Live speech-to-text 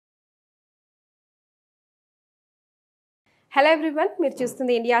Hello everyone, మీరు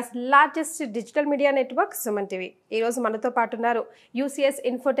చూస్తుంది India's largest digital media network Suman TV. ఈరోజు మనతో పాటు ఉన్నారు యూసీఎస్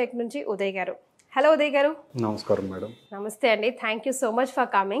ఇన్ఫోటెక్ నుంచి ఉదయ్ గారు. హలో ఉదయ్ గారు. నమస్కారం మేడం. నమస్తే అండి, thank you so much for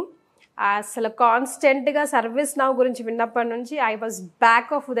coming. అసలు కాన్స్టెంట్గా సర్వీస్ నౌ గురించి విన్నప్పటి నుంచి I was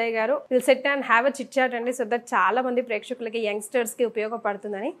back of Uday గారు. Will set and have a chit chat అండి, సో దట్ చాలా మంది ప్రేక్షకులకి యంగ్స్టర్స్కి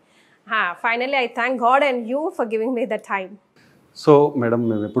ఉపయోగపడుతుందని. Finally I thank God and you for giving me the time. So madam,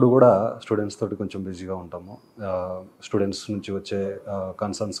 మేము ఎప్పుడు కూడా స్టూడెంట్స్ తోటి కొంచెం బిజీగా ఉంటాము. స్టూడెంట్స్ నుంచి వచ్చే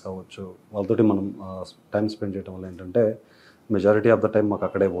కన్సర్న్స్ కావచ్చు, వాళ్ళతోటి మనం టైం స్పెండ్ చేయడం వల్ల ఏంటంటే మెజారిటీ ఆఫ్ ద టైం మాకు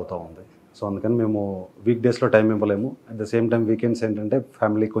అక్కడే పోతూ ఉంది. సో అందుకని మేము వీక్ డేస్లో టైం ఇవ్వలేము. At the same time weekends ఏంటంటే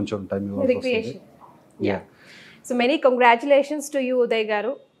ఫ్యామిలీ కొంచెం టైం ఇవ్వాల్సి వస్తుంది. So many congratulations to you Uday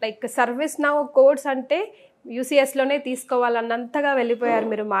గారు. లైక్ సర్వీస్ నౌ కోర్స్ అంటే యూసీఎస్లోనే తీసుకోవాలన్నంతగా వెళ్ళిపోయారు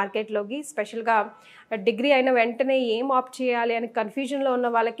మీరు మార్కెట్లోకి. స్పెషల్గా డిగ్రీ అయిన వెంటనే ఏం ఆప్ట్ చేయాలి అని కన్ఫ్యూజన్లో ఉన్న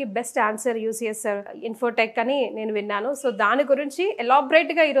వాళ్ళకి బెస్ట్ ఆన్సర్ యూసీఎస్ ఇన్ఫోటెక్ అని నేను విన్నాను. సో దాని గురించి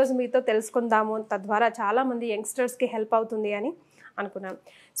ఎలాబరేట్గా ఈరోజు మీతో తెలుసుకుందాము, తద్వారా చాలామంది యంగ్స్టర్స్కి హెల్ప్ అవుతుంది అని అనుకున్నాను.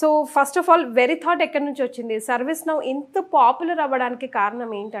 So first of all very thought ఎక్కడి నుంచి వచ్చింది? సర్వీస్ నౌ ఇంత పాపులర్ అవ్వడానికి కారణం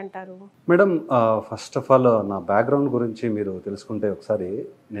ఏంటంటారు? మేడం, ఫస్ట్ ఆఫ్ ఆల్ నా బ్యాక్గ్రౌండ్ గురించి మీరు తెలుసుకుంటే, ఒకసారి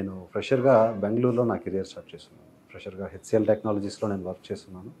నేను ఫ్రెషర్గా బెంగళూరులో నా కెరియర్ స్టార్ట్ చేస్తున్నాను. ఫ్రెషర్గా హెచ్సిఎల్ టెక్నాలజీస్లో నేను వర్క్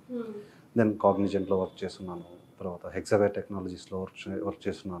చేస్తున్నాను. దెన్ కాగ్నిజెంట్లో వర్క్ చేస్తున్నాను. తర్వాత హెక్సావేర్ టెక్నాలజీస్లో వర్క్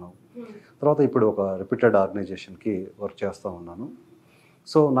చేస్తున్నాను. తర్వాత ఇప్పుడు ఒక రిపీటెడ్ ఆర్గనైజేషన్కి వర్క్ చేస్తూ ఉన్నాను.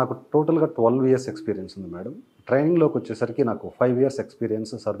 సో నాకు టోటల్గా 12 years ఎక్స్పీరియన్స్ ఉంది మేడం. ట్రైనింగ్లోకి వచ్చేసరికి నాకు 5 years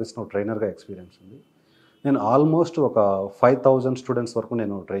ఎక్స్పీరియన్స్, సర్వీస్నౌ ట్రైనర్గా ఎక్స్పీరియన్స్ ఉంది. నేను ఆల్మోస్ట్ ఒక 5000 స్టూడెంట్స్ వరకు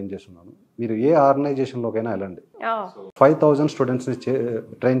నేను ట్రైన్ చేస్తున్నాను. మీరు ఏ ఆర్గనైజేషన్లోకైనా వెళ్ళండి, 5000 స్టూడెంట్స్ని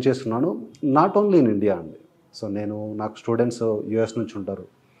ట్రైన్ చేస్తున్నాను. నాట్ ఓన్లీ ఇన్ ఇండియా అండి. సో నాకు స్టూడెంట్స్ యూఎస్ నుంచి ఉంటారు,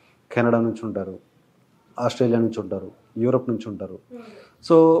 కెనడా నుంచి ఉంటారు, ఆస్ట్రేలియా నుంచి ఉంటారు, యూరోప్ నుంచి ఉంటారు.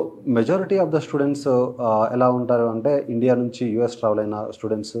 So majority of the students ఎలా ఉంటారు అంటే, ఇండియా నుంచి యూఎస్ ట్రావెల్ అయిన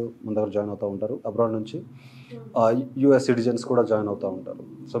స్టూడెంట్స్ మన దగ్గర జాయిన్ అవుతూ ఉంటారు. అబ్రాడ్ నుంచి యూఎస్ సిటిజన్స్ కూడా జాయిన్ అవుతూ ఉంటారు.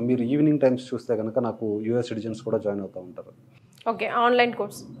 సో మీరు ఈవినింగ్ టైమ్స్ చూస్తే కనుక నాకు యూఎస్ సిటిజన్స్ కూడా జాయిన్ అవుతూ ఉంటారు. Okay, online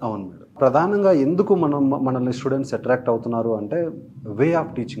course. అవును మేడం. ప్రధానంగా ఎందుకు మనల్ని స్టూడెంట్స్ అట్రాక్ట్ అవుతున్నారు అంటే వే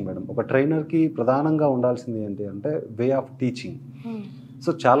ఆఫ్ టీచింగ్ మేడం. ఒక ట్రైనర్కి ప్రధానంగా ఉండాల్సింది ఏంటి అంటే వే ఆఫ్ టీచింగ్.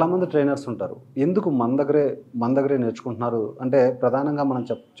 సో చాలామంది ట్రైనర్స్ ఉంటారు, ఎందుకు మన దగ్గరే నేర్చుకుంటున్నారు అంటే ప్రధానంగా మనం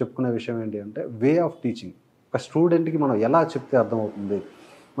చెప్పుకునే విషయం ఏంటి అంటే వే ఆఫ్ టీచింగ్. ఒక స్టూడెంట్కి మనం ఎలా చెప్తే అర్థమవుతుంది.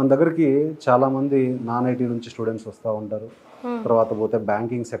 మన దగ్గరికి చాలామంది నాన్ ఐటీ నుంచి స్టూడెంట్స్ వస్తూ ఉంటారు, తర్వాత పోతే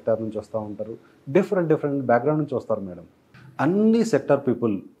బ్యాంకింగ్ సెక్టర్ నుంచి వస్తూ ఉంటారు, డిఫరెంట్ బ్యాక్గ్రౌండ్ నుంచి వస్తారు మేడం. అన్ని సెక్టర్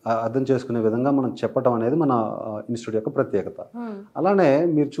పీపుల్ అర్థం చేసుకునే విధంగా మనం చెప్పడం అనేది మన ఇన్స్టిట్యూట్ యొక్క ప్రత్యేకత. అలానే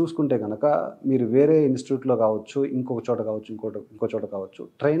మీరు చూసుకుంటే కనుక మీరు వేరే ఇన్స్టిట్యూట్లో కావచ్చు, ఇంకొక చోట కావచ్చు, ఇంకో చోట కావచ్చు,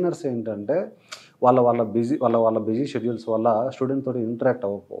 ట్రైనర్స్ ఏంటంటే వాళ్ళ బిజీ షెడ్యూల్స్ వల్ల స్టూడెంట్ తోటి ఇంటరాక్ట్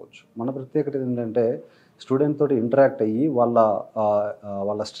అవ్వకపోవచ్చు. మన ప్రత్యేకత ఏంటంటే స్టూడెంట్ తోటి ఇంటరాక్ట్ అయ్యి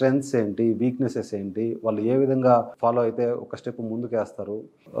వాళ్ళ స్ట్రెంగ్త్స్ ఏంటి, వీక్నెసెస్ ఏంటి, వాళ్ళు ఏ విధంగా ఫాలో అయితే ఒక స్టెప్ ముందుకు వేస్తారు.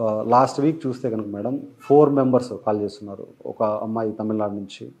 లాస్ట్ వీక్ చూస్తే కనుక మేడం 4 members కాల్ చేస్తున్నారు. ఒక అమ్మాయి తమిళనాడు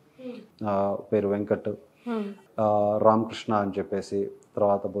నుంచి, పేరు వెంకట్, రామకృష్ణ అని చెప్పేసి,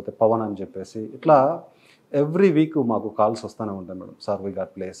 తర్వాత పోతే పవన్ అని చెప్పేసి, ఇట్లా ఎవ్రీ వీక్ మాకు కాల్స్ వస్తూనే ఉంటాయి madam. Sir we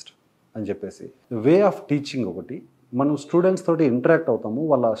got placed అని చెప్పేసి. వే ఆఫ్ టీచింగ్ ఒకటి, మనం స్టూడెంట్స్ తోటి ఇంటరాక్ట్ అవుతాము,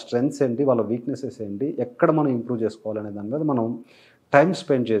 వాళ్ళ స్ట్రెంగ్త్స్ ఏంటి, వాళ్ళ వీక్నెసెస్ ఏంటి, ఎక్కడ మనం ఇంప్రూవ్ చేసుకోవాలనే దాని మీద మనం టైం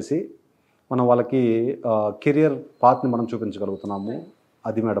స్పెండ్ చేసి మనం వాళ్ళకి కెరియర్ పాత్ని మనం చూపించగలుగుతున్నాము.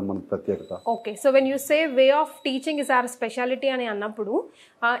 అది మేడం మన ప్రత్యేకత. Okay, so when you say way of teaching is our speciality అని అన్నప్పుడు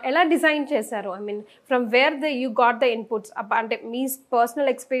ఎలా డిజైన్ చేశారు? I mean from where you got the inputs? అంటే మీ పర్సనల్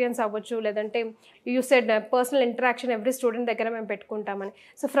ఎక్స్పీరియన్స్ అవ్వచ్చు, లేదంటే you said personal interaction every student దగ్గర మేము పెట్టుకుంటామని.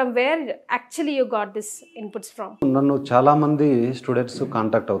 So from where actually you got this inputs from? నన్ను చాలామంది స్టూడెంట్స్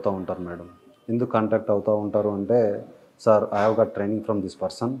కాంటాక్ట్ అవుతూ ఉంటారు మేడం. ఎందుకు కాంటాక్ట్ అవుతూ ఉంటారు అంటే, sir I have got training from this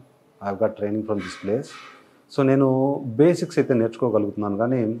person, I have got training from this place. So నేను బేసిక్స్ అయితే నేర్చుకోగలుగుతున్నాను,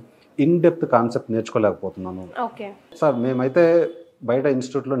 కానీ in depth concept నేర్చుకోలేకపోతున్నాను. Okay sir, మేమైతే బయట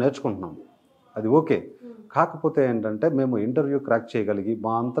ఇన్స్టిట్యూట్లో నేర్చుకుంటున్నాం, అది ఓకే. కాకపోతే ఏంటంటే మేము ఇంటర్వ్యూ క్రాక్ చేయగలిగి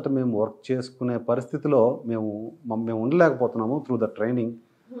మా అంతటా మేము వర్క్ చేసుకునే పరిస్థితిలో మేము ఉండలేకపోతున్నాము త్రూ ద ట్రైనింగ్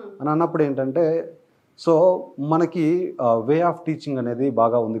అని అన్నప్పుడు ఏంటంటే, సో మనకి వే ఆఫ్ టీచింగ్ అనేది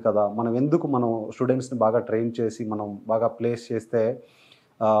బాగా ఉంది కదా, మనం స్టూడెంట్స్ని బాగా ట్రైన్ చేసి మనం బాగా ప్లేస్ చేస్తే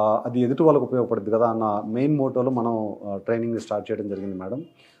అది ఎదుటి వాళ్ళకు ఉపయోగపడుతుంది కదా అన్న మెయిన్ మోటోలో మనం ట్రైనింగ్ స్టార్ట్ చేయడం జరిగింది మేడం.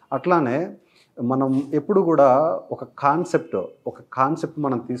 అట్లానే మనం ఎప్పుడు కూడా ఒక కాన్సెప్ట్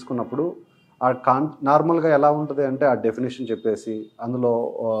మనం తీసుకున్నప్పుడు నార్మల్గా ఎలా ఉంటుంది అంటే ఆ డెఫినేషన్ చెప్పేసి అందులో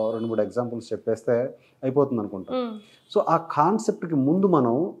 2-3 ఎగ్జాంపుల్స్ చెప్పేస్తే అయిపోతుంది అనుకుంటాం. సో ఆ కాన్సెప్ట్కి ముందు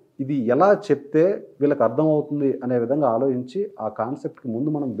మనం ఇది ఎలా చెప్తే వీళ్ళకి అర్థమవుతుంది అనే విధంగా ఆలోచించి ఆ కాన్సెప్ట్కి ముందు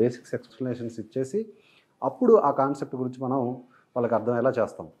మనం బేసిక్స్ ఎక్స్ప్లెనేషన్స్ ఇచ్చేసి అప్పుడు ఆ కాన్సెప్ట్ గురించి మనం వాళ్ళకి అర్థమయ్యేలా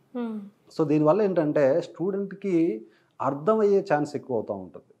చేస్తాం. సో దీనివల్ల ఏంటంటే స్టూడెంట్కి అర్థమయ్యే ఛాన్స్ ఎక్కువ అవుతూ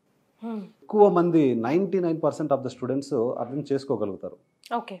ఉంటుంది. ఎక్కువ మంది 99% ఆఫ్ ద స్టూడెంట్స్ అర్థం చేసుకోగలుగుతారు.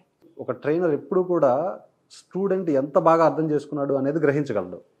 ఓకే. ఒక ట్రైనర్ ఎప్పుడు కూడా స్టూడెంట్ ఎంత బాగా అర్థం చేసుకున్నాడు అనేది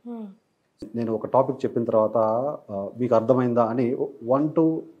గ్రహించగలడు. నేను ఒక టాపిక్ చెప్పిన తర్వాత మీకు అర్థమైందా అని 1 to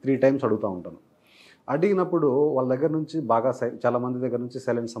 3 టైమ్స్ అడుగుతూ ఉంటాను. అడిగినప్పుడు వాళ్ళ దగ్గర నుంచి బాగా చాలా మంది దగ్గర నుంచి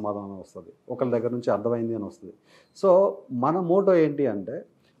సైలెంట్ సమాధానం వస్తుంది, ఒకళ్ళ దగ్గర నుంచి అర్థమైంది అని వస్తుంది. సో మన మోటో ఏంటి అంటే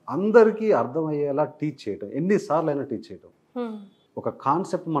అందరికీ అర్థమయ్యేలా టీచ్ చేయటం, ఎన్నిసార్లు అయినా టీచ్ చేయటం. ఒక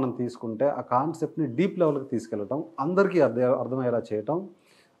కాన్సెప్ట్ మనం తీసుకుంటే ఆ కాన్సెప్ట్ని డీప్ లెవెల్కి తీసుకెళ్ళటం, అందరికీ అర్థమయ్యేలా చేయటం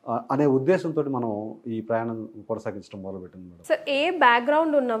అనే ఉద్దేశంతో మనం ఈ ప్రయాణం కొనసాగించడం మొదలుపెట్టింది మేడం. సో ఏ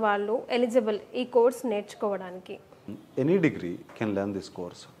బ్యాక్గ్రౌండ్ ఉన్న వాళ్ళు ఎలిజిబుల్ ఈ కోర్స్ నేర్చుకోవడానికి? Any degree can learn this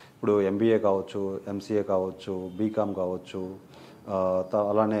course. ఇప్పుడు ఎంబీఏ కావచ్చు, ఎంసీఏ కావచ్చు, బీకామ్ కావచ్చు,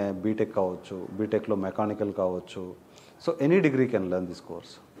 అలానే బీటెక్ కావచ్చు, బీటెక్లో మెకానికల్ కావచ్చు. So any degree can learn this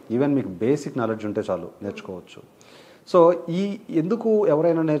course. Even మీకు బేసిక్ నాలెడ్జ్ ఉంటే చాలు నేర్చుకోవచ్చు. సో ఎందుకు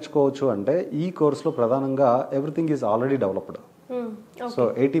ఎవరైనా నేర్చుకోవచ్చు అంటే ఈ కోర్సులో ప్రధానంగా everything is already developed. So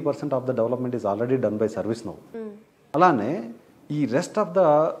 80% of the development is already done by ServiceNow. అలానే ఈ రెస్ట్ ఆఫ్ ద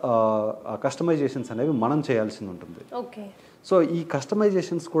కస్టమైజేషన్స్ అనేవి మనం చేయాల్సి ఉంటుంది. సో ఈ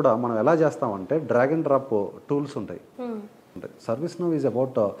కస్టమైజేషన్స్ కూడా మనం ఎలా చేస్తామంటే డ్రాగ్ అండ్ డ్రాప్ టూల్స్ ఉంటాయి. ServiceNow ఈజ్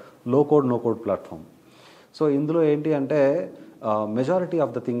అబౌట్ లో code no code platform. So ఇందులో ఏంటి అంటే మెజారిటీ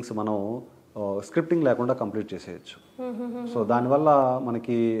ఆఫ్ ద థింగ్స్ మనం స్క్రిప్టింగ్ లేకుండా కంప్లీట్ చేసేయచ్చు. సో దానివల్ల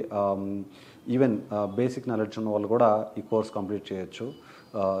మనకి ఈవెన్ బేసిక్ నాలెడ్జ్ ఉన్న వాళ్ళు కూడా ఈ కోర్స్ కంప్లీట్ చేయొచ్చు,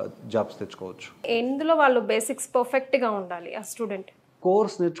 జాబ్స్ తెచ్చుకోవచ్చు. ఎందులో వాళ్ళు బేసిక్స్ పర్ఫెక్ట్గా ఉండాలి ఆ స్టూడెంట్?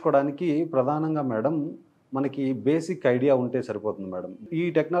 కోర్స్ నేర్చుకోవడానికి ప్రధానంగా మేడం మనకి బేసిక్ ఐడియా ఉంటే సరిపోతుంది మేడం. ఈ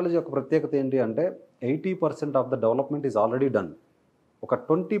టెక్నాలజీ యొక్క ప్రత్యేకత ఏంటి అంటే 80% of the development is already done. ఒక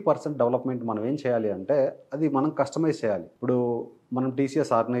 20% డెవలప్మెంట్ మనం ఏం చేయాలి అంటే అది మనం కస్టమైజ్ చేయాలి. ఇప్పుడు మనం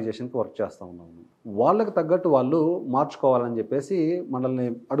టీసీఎస్ ఆర్గనైజేషన్కి వర్క్ చేస్తూ ఉన్నాము, వాళ్ళకి తగ్గట్టు వాళ్ళు మార్చుకోవాలని చెప్పేసి మనల్ని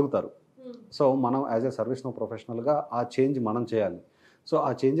అడుగుతారు. సో మనం యాజ్ ఏ ServiceNow ప్రొఫెషనల్గా ఆ చేంజ్ మనం చేయాలి. సో ఆ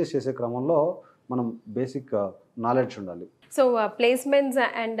చేంజెస్ చేసే క్రమంలో మనం బేసిక్ నాలెడ్జ్ ఉండాలి. సో ప్లేస్మెంట్స్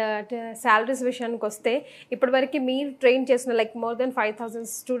అండ్ శాలరీస్ విషయానికి వస్తే ఇప్పటివరకు మీరు ట్రైన్ చేసిన లైక్ మోర్ దెన్ 5,000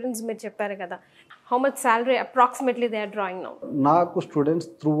 స్టూడెంట్స్ మీరు చెప్పారు కదా, how much salary approximately they are drawing now? నాకు students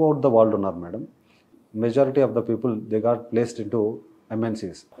through out the world ఉన్నారు madam. Majority of the people they got placed in to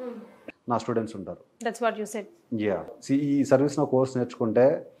MNCs. నా స్టూడెంట్స్ ఉంటారు. That's what you said. ఈ ServiceNow course నేర్చుకుంటే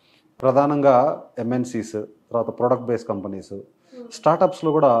ప్రధానంగా MNCs, తర్వాత product based companies, స్టార్టప్స్లో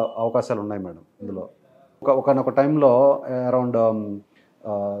కూడా అవకాశాలు ఉన్నాయి మేడం. ఇందులో ఒక టైంలో around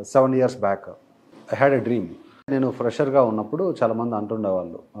 7 years back I had a dream. నేను ఫ్రెషర్గా ఉన్నప్పుడు చాలామంది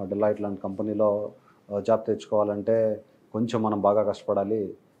అంటుండేవాళ్ళు డెలాయిట్ లాంటి కంపెనీలో జాబ్ తెచ్చుకోవాలంటే కొంచెం మనం బాగా కష్టపడాలి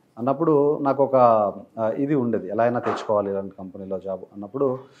అన్నప్పుడు నాకు ఒక ఇది ఉండేది, ఎలా అయినా తెచ్చుకోవాలి ఇలాంటి కంపెనీలో జాబ్ అన్నప్పుడు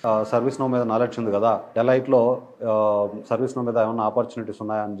ServiceNow మీద నాలెడ్జ్ ఉంది కదా, డెలాయిట్లో ServiceNow మీద ఏమైనా ఆపర్చునిటీస్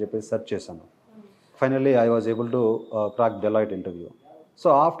ఉన్నాయా అని చెప్పి సెర్చ్ చేశాను. Finally I was able to crack Deloitte interview. So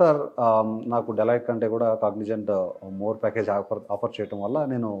after నాకు డెలాయిట్ కంటే కూడా కాగ్నిజెంట్ మోర్ ప్యాకేజ్ ఆఫర్ చేయడం వల్ల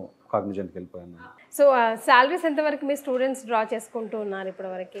నేను కాగ్నిజెంట్కి వెళ్ళిపోయాను. సో సాలరీస్ ఎంతవరకు మీ స్టూడెంట్స్ డ్రా చేసుకుంటూ ఉన్నారు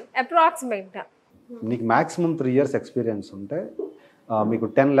ఇప్పటివరకు అప్రాక్సిమేట్గా? నీకు మ్యాక్సిమం 3 years ఎక్స్పీరియన్స్ ఉంటే మీకు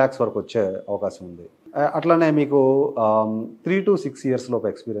 10 lakhs వరకు వచ్చే అవకాశం ఉంది. అట్లానే మీకు 3 to 6 years లోపు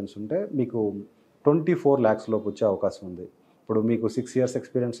ఎక్స్పీరియన్స్ ఉంటే మీకు 24 lakhs లోపు వచ్చే అవకాశం ఉంది. ఇప్పుడు మీకు 6 years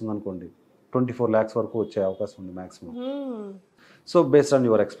ఎక్స్పీరియన్స్ ఉందనుకోండి, 24 lakhs వరకు వచ్చే అవకాశం ఉంది maximum. So based on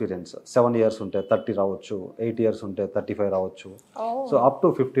your experience 7 years ఉంటే 30 రావచ్చు, 8 years ఉంటే 35 రావచ్చు. సో అప్ టు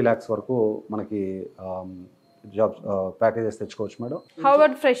 50 lakhs వరకు మనకి జాబ్ ప్యాకేజెస్ తెచ్చుకోవచ్చు మేడం. హౌ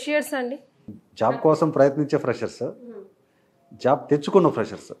అబౌట్ ఫ్రెషర్స్ అండి? జాబ్ కోసం ప్రయత్నించే ఫ్రెషర్స్, జాబ్ తెచ్చుకున్న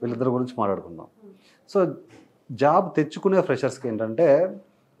ఫ్రెషర్స్, వీళ్ళిద్దరి గురించి మాట్లాడుకుందాం. సో జాబ్ తెచ్చుకునే ఫ్రెషర్స్కి ఏంటంటే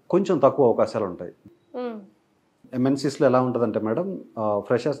కొంచెం తక్కువ అవకాశాలు ఉంటాయి. MNCsలో ఎలా ఉంటుందంటే మేడం,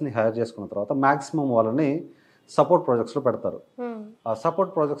 ఫ్రెషర్స్ని హైర్ చేసుకున్న తర్వాత మ్యాక్సిమం వాళ్ళని సపోర్ట్ ప్రాజెక్ట్స్లో పెడతారు. ఆ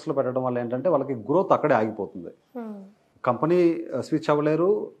సపోర్ట్ ప్రాజెక్ట్స్లో పెట్టడం వల్ల ఏంటంటే వాళ్ళకి గ్రోత్ అక్కడే ఆగిపోతుంది. Company switch అవ్వలేరు,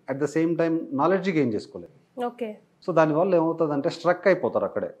 at the same time knowledge gain చేసుకోలేరు. సో దానివల్ల ఏమవుతుందంటే స్ట్రక్ అయిపోతారు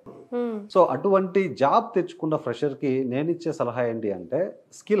అక్కడే. సో అటువంటి జాబ్ తెచ్చుకున్న ఫ్రెషర్కి నేను ఇచ్చే సలహా ఏంటి అంటే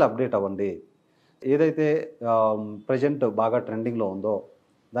స్కిల్ అప్డేట్ అవ్వండి. ఏదైతే ప్రజెంట్ బాగా ట్రెండింగ్లో ఉందో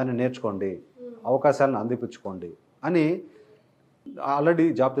దాన్ని నేర్చుకోండి, అవకాశాలను అందిపుచ్చుకోండి అని ఆల్రెడీ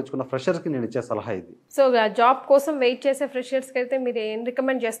జాబ్ తెచ్చుకున్న ఫ్రెషర్స్కి నేను ఇచ్చే సలహా ఇది. సో జాబ్ కోసం వెయిట్ చేసే ఫ్రెషర్స్కి అయితే మీరు ఏం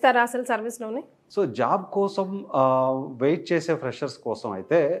రికమెండ్ చేస్తారా అసలు సర్వీస్లోనే? సో జాబ్ కోసం వెయిట్ చేసే ఫ్రెషర్స్ కోసం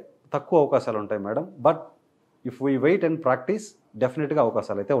అయితే తక్కువ అవకాశాలు ఉంటాయి madam. But if we wait and practice డెఫినెట్గా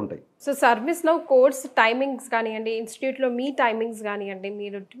అవకాశాలు అయితే ఉంటాయి. సో ServiceNow కోర్స్ టైమింగ్స్ కానివ్వండి, ఇన్స్టిట్యూట్లో మీ టైమింగ్స్ కానివ్వండి,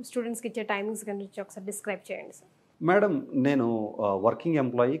 మీరు స్టూడెంట్స్కి ఇచ్చే టైమింగ్స్ గురించి ఒకసారి డిస్క్రైబ్ చేయండి సార్. మేడం, నేను working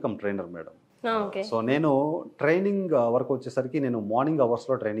employee come trainer madam. Okay. So నేను ట్రైనింగ్ వరకు వచ్చేసరికి నేను మార్నింగ్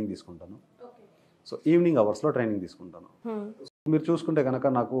అవర్స్లో ట్రైనింగ్ తీసుకుంటాను, సో ఈవినింగ్ అవర్స్లో ట్రైనింగ్ తీసుకుంటాను. మీరు చూసుకుంటే కనుక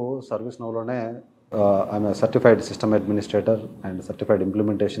నాకు ServiceNowలోనే I'm certified system administrator and certified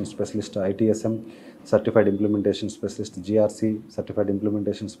implementation specialist ITSM, certified implementation specialist GRC, certified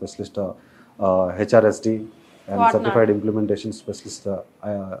implementation specialist HRSD and certified implementation specialist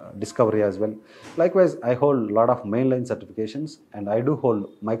discovery as well. Likewise, I hold a lot of mainline certifications and I do hold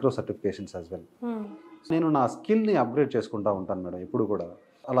micro certifications as well. నేను నా స్కిల్ని upgrade చేసుకుంటూ ఉంటాను madam ఎప్పుడు కూడా.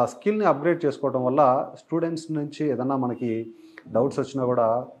 అలా స్కిల్ని upgrade చేసుకోవడం వల్ల students నుంచి ఏదన్నా మనకి డౌట్స్ వచ్చినా కూడా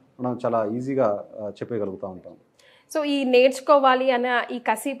మనం చాలా ఈజీగా చెప్పగలుగుతూ ఉంటాం. సో ఈ నేర్చుకోవాలి అన్న ఈ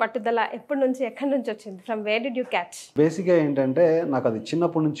కసి పట్టుదల ఎప్పటి నుంచి, ఎక్కడి నుంచి వచ్చింది? From where did you catch? బేసిక్గా ఏంటంటే నాకు అది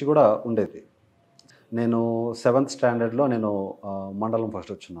చిన్నప్పటి నుంచి కూడా ఉండేది. నేను 7th స్టాండర్డ్లో నేను మండలం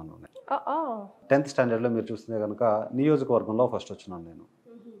ఫస్ట్ వచ్చినాను. 10th స్టాండర్డ్లో మీరు చూస్తే కనుక నియోజకవర్గంలో ఫస్ట్ వచ్చినాను.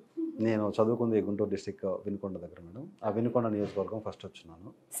 నేను చదువుకుంది గుంటూరు డిస్టిక్ వినుకొండ దగ్గర మేడం. ఆ వినుకొండ నియోజకవర్గం ఫస్ట్ వచ్చినాను.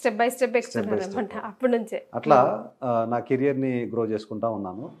 స్టెప్ బై స్టెప్ అప్పటి నుంచే అట్లా నా కెరియర్ని గ్రో చేసుకుంటా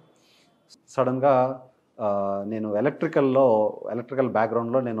ఉన్నాను. సడన్గా నేను ఎలక్ట్రికల్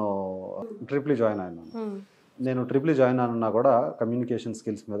బ్యాక్గ్రౌండ్లో నేను ట్రిపుల్ జాయిన్ అయినాను. నేను ట్రిపుల్ జాయిన్ అయినా కూడా కమ్యూనికేషన్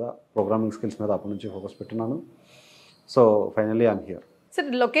స్కిల్స్ మీద, ప్రోగ్రామింగ్ స్కిల్స్ మీద అప్పటి నుంచి ఫోకస్ పెట్టినాను. So finally I'm here. Sir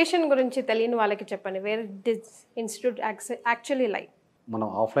location గురించి తెలియని వాళ్ళకి చెప్పండి. Wear this institute actually like? మనం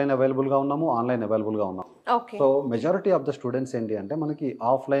ఆఫ్లైన్ అవైలబుల్గా ఉన్నాము, ఆన్లైన్ అవైలబుల్గా ఉన్నాము. So majority of the students ఏంటి అంటే మనకి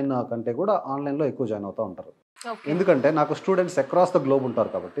ఆఫ్లైన్ కంటే కూడా ఆన్లైన్లో ఎక్కువ జాయిన్ అవుతూ ఉంటారు. ఎందుకంటే నాకు స్టూడెంట్స్ అక్రాస్ ద గ్లోబ్ ఉంటారు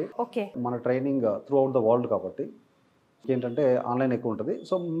కాబట్టి, మన training through out the world కాబట్టి ఏంటంటే ఆన్లైన్ ఎక్కువ ఉంటుంది.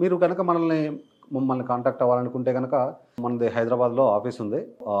 సో మీరు కనుక మమ్మల్ని కాంటాక్ట్ అవ్వాలనుకుంటే కనుక మనది హైదరాబాద్లో ఆఫీస్ ఉంది,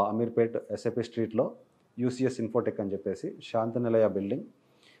 అమీర్పేట్ SAP స్ట్రీట్లో ucsinfotech అని చెప్పేసి శాంతినిలయ బిల్డింగ్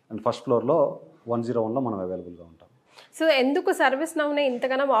అండ్ ఫస్ట్ ఫ్లోర్లో 101లో మనం అవైలబుల్గా ఉంటాం. సో ఎందుకు ServiceNowనే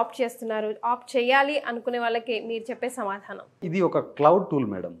ఇంతగానో ఆప్ట్ చేస్తున్నారు? ఆప్ట్ చేయాలి అనుకునే వాళ్ళకి మీరు చెప్పే సమాధానం? ఇది ఒక క్లౌడ్ టూల్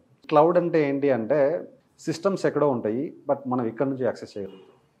మేడం. క్లౌడ్ అంటే ఏంటి అంటే సిస్టమ్స్ ఎక్కడో ఉంటాయి, బట్ మనం ఇక్కడ నుంచి యాక్సెస్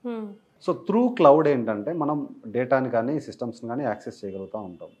చేయగలుగుతాం. సో త్రూ క్లౌడ్ ఏంటంటే మనం డేటాని కానీ సిస్టమ్స్ని కానీ యాక్సెస్ చేయగలుగుతూ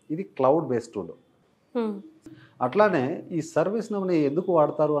ఉంటాం. ఇది క్లౌడ్ బేస్డ్ టూల్. అట్లానే ఈ ServiceNowని ఎందుకు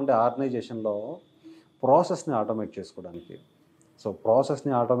వాడతారు అంటే ఆర్గనైజేషన్లో ప్రాసెస్ని ఆటోమేట్ చేసుకోవడానికి. సో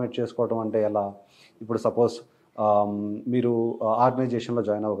ప్రాసెస్ని ఆటోమేట్ చేసుకోవడం అంటే ఎలా? ఇప్పుడు సపోజ్ మీరు ఆర్గనైజేషన్లో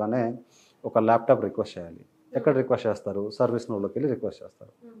జాయిన్ అవ్వగానే ఒక ల్యాప్టాప్ రిక్వెస్ట్ చేయాలి. ఎక్కడ రిక్వెస్ట్ చేస్తారు? ServiceNowలోకి వెళ్ళి రిక్వెస్ట్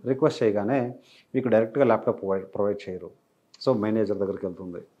చేస్తారు. రిక్వెస్ట్ చేయగానే మీకు డైరెక్ట్గా ల్యాప్టాప్ ప్రొవైడ్ చేయరు. సో మేనేజర్ దగ్గరికి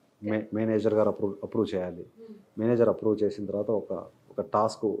వెళ్తుంది. మేనేజర్ గారు అప్రూవ్ చేయాలి. మేనేజర్ అప్రూవ్ చేసిన తర్వాత ఒక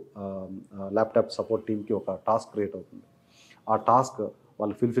టాస్క్ ల్యాప్టాప్ సపోర్ట్ టీమ్కి ఒక టాస్క్ క్రియేట్ అవుతుంది. ఆ టాస్క్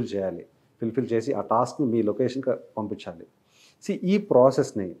వాళ్ళు ఫిల్ఫిల్ చేయాలి. ఫిల్ఫిల్ చేసి ఆ టాస్క్ని మీ లొకేషన్కి పంపించాలి. ఈ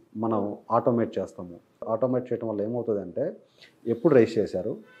ప్రాసెస్ని మనం ఆటోమేట్ చేస్తాము. ఆటోమేట్ చేయడం వల్ల ఏమవుతుందంటే ఎప్పుడు రైజ్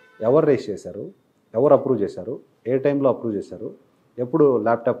చేశారు, ఎవరు రైజ్ చేశారు, ఎవరు అప్రూవ్ చేశారు, ఏ టైంలో అప్రూవ్ చేశారు, ఎప్పుడు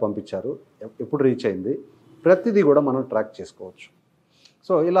ల్యాప్టాప్ పంపించారు, ఎప్పుడు రీచ్ అయింది, ప్రతిదీ కూడా మనం ట్రాక్ చేసుకోవచ్చు.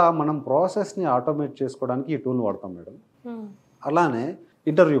 సో ఇలా మనం ప్రాసెస్ని ఆటోమేట్ చేసుకోవడానికి ఈ టూల్ని వాడతాం మేడం. అలానే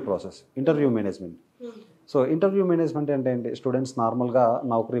interview management. So interview management అంటే ఏంటి? స్టూడెంట్స్ నార్మల్గా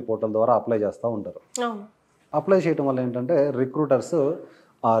నౌకరీ పోర్టల్ ద్వారా అప్లై చేస్తూ ఉంటారు. అప్లై చేయడం వల్ల ఏంటంటే రిక్రూటర్స్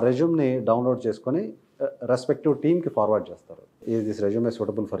ఆ రెజ్యూమ్ని డౌన్లోడ్ చేసుకొని రెస్పెక్టివ్ టీమ్కి ఫార్వర్డ్ చేస్తారు. This resume is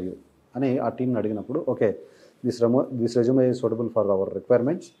suitable for you అని ఆ టీమ్ని అడిగినప్పుడు, okay this resume is suitable for hour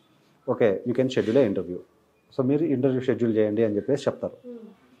requirements, okay you can schedule A interview. So మీరు ఇంటర్వ్యూ షెడ్యూల్ చేయండి అని చెప్పేసి చెప్తారు.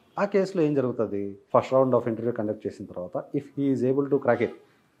 ఆ కేసులో ఏం జరుగుతుంది? First round of interview conduct చేసిన తర్వాత if he is able to crack it,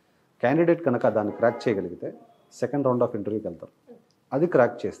 candidate కనుక దాన్ని క్రాక్ చేయగలిగితే సెకండ్ రౌండ్ ఆఫ్ ఇంటర్వ్యూకి వెళ్తారు. అది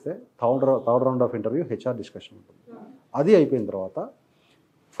క్రాక్ చేస్తే third round of interview HR discussion ఉంటుంది. అది అయిపోయిన తర్వాత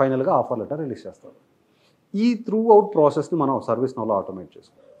ఫైనల్గా ఆఫర్ లెటర్ రిలీజ్ చేస్తారు. ఈ త్రూ అవుట్ ప్రాసెస్ని మనం ServiceNowలో ఆటోమేట్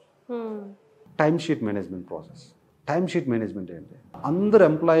చేసుకోవాలి. Time sheet management process. Time sheet management ఏంటి? అందరు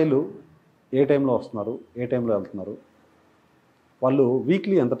ఎంప్లాయీలు ఏ టైంలో వస్తున్నారు, ఏ టైంలో వెళ్తున్నారు, వాళ్ళు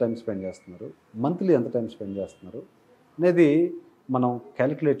వీక్లీ ఎంత టైం స్పెండ్ చేస్తున్నారు, మంత్లీ ఎంత టైం స్పెండ్ చేస్తున్నారు అనేది మనం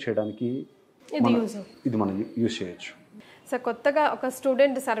క్యాలిక్యులేట్ చేయడానికి ఇది మనం యూజ్ చేయొచ్చు. సో కొత్తగా ఒక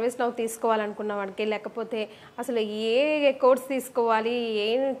స్టూడెంట్ ServiceNow తీసుకోవాలనుకున్న వాడికి, లేకపోతే అసలు ఏ కోర్స్ తీసుకోవాలి, ఏ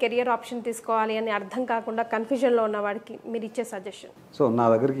కెరియర్ ఆప్షన్ తీసుకోవాలి అని అర్థం కాకుండా కన్ఫ్యూజన్లో ఉన్న వాడికి మీరు ఇచ్చే సజెషన్? సో నా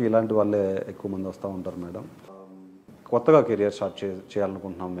దగ్గరికి ఇలాంటి వాళ్ళే ఎక్కువ మంది వస్తూ ఉంటారు మేడం. కొత్తగా కెరియర్ స్టార్ట్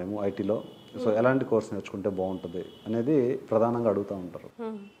చేయాలనుకుంటున్నాం మేము ఐటీలో. సో ఎలాంటి కోర్స్ నేర్చుకుంటే బాగుంటుంది అనేది ప్రధానంగా అడుగుతూ ఉంటారు.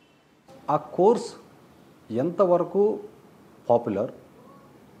 ఆ కోర్స్ ఎంతవరకు పాపులర్,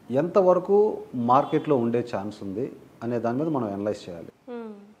 ఎంతవరకు మార్కెట్లో ఉండే ఛాన్స్ ఉంది, అనే దాని మీద మనం అనలైజ్ చేయాలి.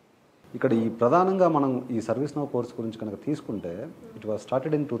 ఇక్కడ ఈ ప్రధానంగా మనం ఈ ServiceNow కోర్స్ గురించి కనుక తీసుకుంటే it was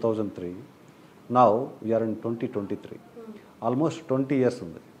started in 2003. Now we are in 2023. Almost 20 years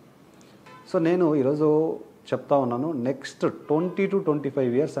ఉంది. సో నేను ఈరోజు చెప్తా ఉన్నాను, నెక్స్ట్ 20 to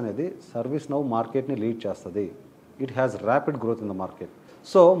 25 years అనేది ServiceNow మార్కెట్ని లీడ్ చేస్తుంది. It has rapid growth in the market.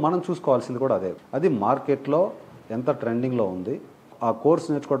 So మనం చూసుకోవాల్సింది కూడా అదే, అది మార్కెట్లో ఎంత ట్రెండింగ్లో ఉంది. ఆ కోర్స్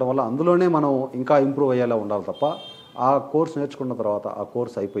నేర్చుకోవడం వల్ల అందులోనే మనం ఇంకా ఇంప్రూవ్ అయ్యేలా ఉండాలి తప్ప ఆ కోర్స్ నేర్చుకున్న తర్వాత ఆ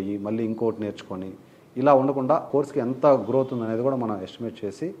కోర్స్ అయిపోయి మళ్ళీ ఇంకోటి నేర్చుకొని ఇలా ఉండకుండా కోర్స్కి ఎంత గ్రోత్ ఉందనేది కూడా మనం ఎస్టిమేట్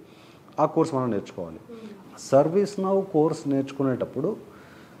చేసి ఆ కోర్స్ మనం నేర్చుకోవాలి. ServiceNow కోర్స్ నేర్చుకునేటప్పుడు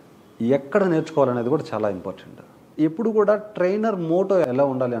ఎక్కడ నేర్చుకోవాలనేది కూడా చాలా ఇంపార్టెంట్. ఎప్పుడు కూడా ట్రైనర్ మోటో ఎలా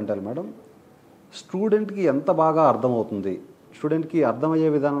ఉండాలి అంటే మేడం, స్టూడెంట్కి ఎంత బాగా అర్థమవుతుంది, స్టూడెంట్కి అర్థమయ్యే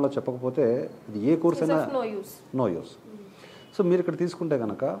విధానంలో చెప్పకపోతే ఇది ఏ కోర్స్ అయినా నో యూస్. సో మీరు ఇక్కడ తీసుకుంటే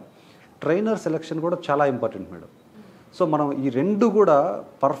కనుక ట్రైనర్ సెలెక్షన్ కూడా చాలా ఇంపార్టెంట్ మేడం. సో మనం ఈ రెండు కూడా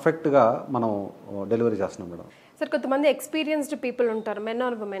పర్ఫెక్ట్గా మనం డెలివరీ చేస్తున్నాం మేడం. సార్, కొంతమంది ఎక్స్పీరియన్స్డ్ పీపుల్ ఉంటారు, మెన్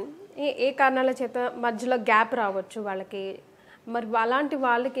ఆర్ ఉమెన్, ఏ కారణాల చేత మధ్యలో గ్యాప్ రావచ్చు వాళ్ళకి. మరి అలాంటి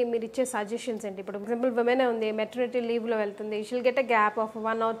వాళ్ళకి మీరు ఇచ్చే సజెషన్స్ ఏంటి? ఇప్పుడు ఎగ్జాంపుల్ ఉమెనే ఉంది, మెటర్నిటీ లీవ్లో వెళ్తుంది, she'll get a gap of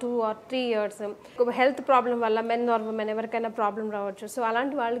 1 or 2 or 3 years. Health problem వల్ల మెన్ ఆర్ ఉమెన్ ఎవరికైనా ప్రాబ్లం రావచ్చు. సో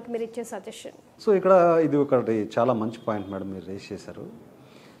అలాంటి వాళ్ళకి మీరు ఇచ్చే సజెషన్? సో ఇక్కడ ఇది ఒకటి చాలా మంచి పాయింట్ మేడం మీరు రేస్ చేశారు.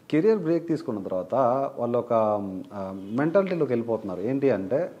 కెరియర్ బ్రేక్ తీసుకున్న తర్వాత వాళ్ళు ఒక మెంటాలిటీలోకి వెళ్ళిపోతున్నారు. ఏంటి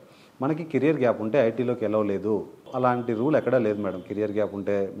అంటే మనకి కెరియర్ గ్యాప్ ఉంటే ఐటీలోకి ఎలవ్ లేదు, అలాంటి రూల్ ఎక్కడా లేదు మేడం. కెరియర్ గ్యాప్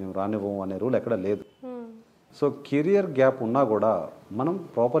ఉంటే మేము రానివ్వము అనే రూల్ ఎక్కడా లేదు. సో కెరియర్ గ్యాప్ ఉన్నా కూడా మనం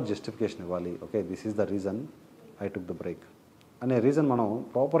ప్రాపర్ జస్టిఫికేషన్ ఇవ్వాలి. Okay, this is the reason I took the break అనే రీజన్ మనం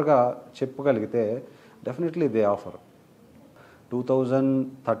ప్రాపర్గా చెప్పగలిగితే definitely they offer.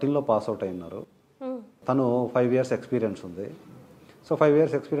 2013లో pass out అయినారు. తను 5 years ఎక్స్పీరియన్స్ ఉంది. సో 5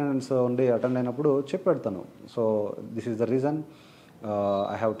 years ఎక్స్పీరియన్స్ ఉండి అటెండ్ అయినప్పుడు చెప్పాడు తను, so this is the reason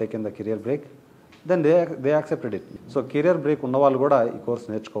I have taken the career break. Then they accepted it. So career break ఉన్న వాళ్ళు కూడా ఈ కోర్స్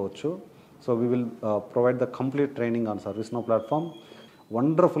నేర్చుకోవచ్చు. So we will provide the complete training on ServiceNow platform.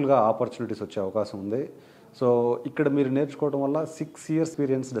 వండర్ఫుల్గా opportunities వచ్చే అవకాశం ఉంది. సో ఇక్కడ మీరు నేర్చుకోవడం వల్ల 6 years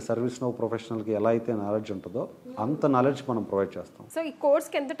ఎక్స్పీరియన్స్డ్ ServiceNow ప్రొఫెషనల్కి ఎలా అయితే నాలెడ్జ్ ఉంటుందో అంత నాలెడ్జ్ మనం ప్రొవైడ్ చేస్తాం. సో ఈ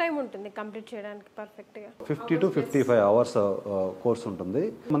కోర్స్కి ఎంత టైం ఉంటుంది కంప్లీట్ చేయడానికి పర్ఫెక్ట్గా? 50 to 55 hours కోర్స్ ఉంటుంది.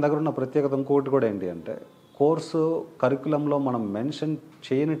 మన దగ్గర ఉన్న ప్రత్యేకత ఇంకోటి కూడా ఏంటి అంటే కోర్సు కరికులంలో మనం మెన్షన్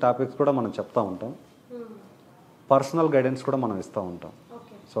చేయని టాపిక్స్ కూడా మనం చెప్తా ఉంటాం, పర్సనల్ గైడెన్స్ కూడా మనం ఇస్తూ ఉంటాం.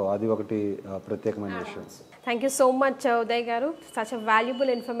 సో అది ఒకటి ప్రత్యేకమైన విషయం. Thank you so much Uday గారు, such a valuable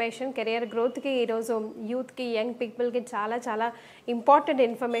information. Career గ్రోత్కి ఈరోజు యూత్కి, యంగ్ పీపుల్కి చాలా చాలా ఇంపార్టెంట్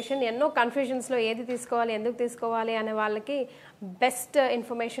ఇన్ఫర్మేషన్. ఎన్నో కన్ఫ్యూజన్స్లో ఏది తీసుకోవాలి, ఎందుకు తీసుకోవాలి అనే వాళ్ళకి బెస్ట్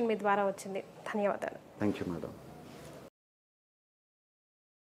ఇన్ఫర్మేషన్ మీ ద్వారా వచ్చింది. ధన్యవాదాలు. Thank you madam.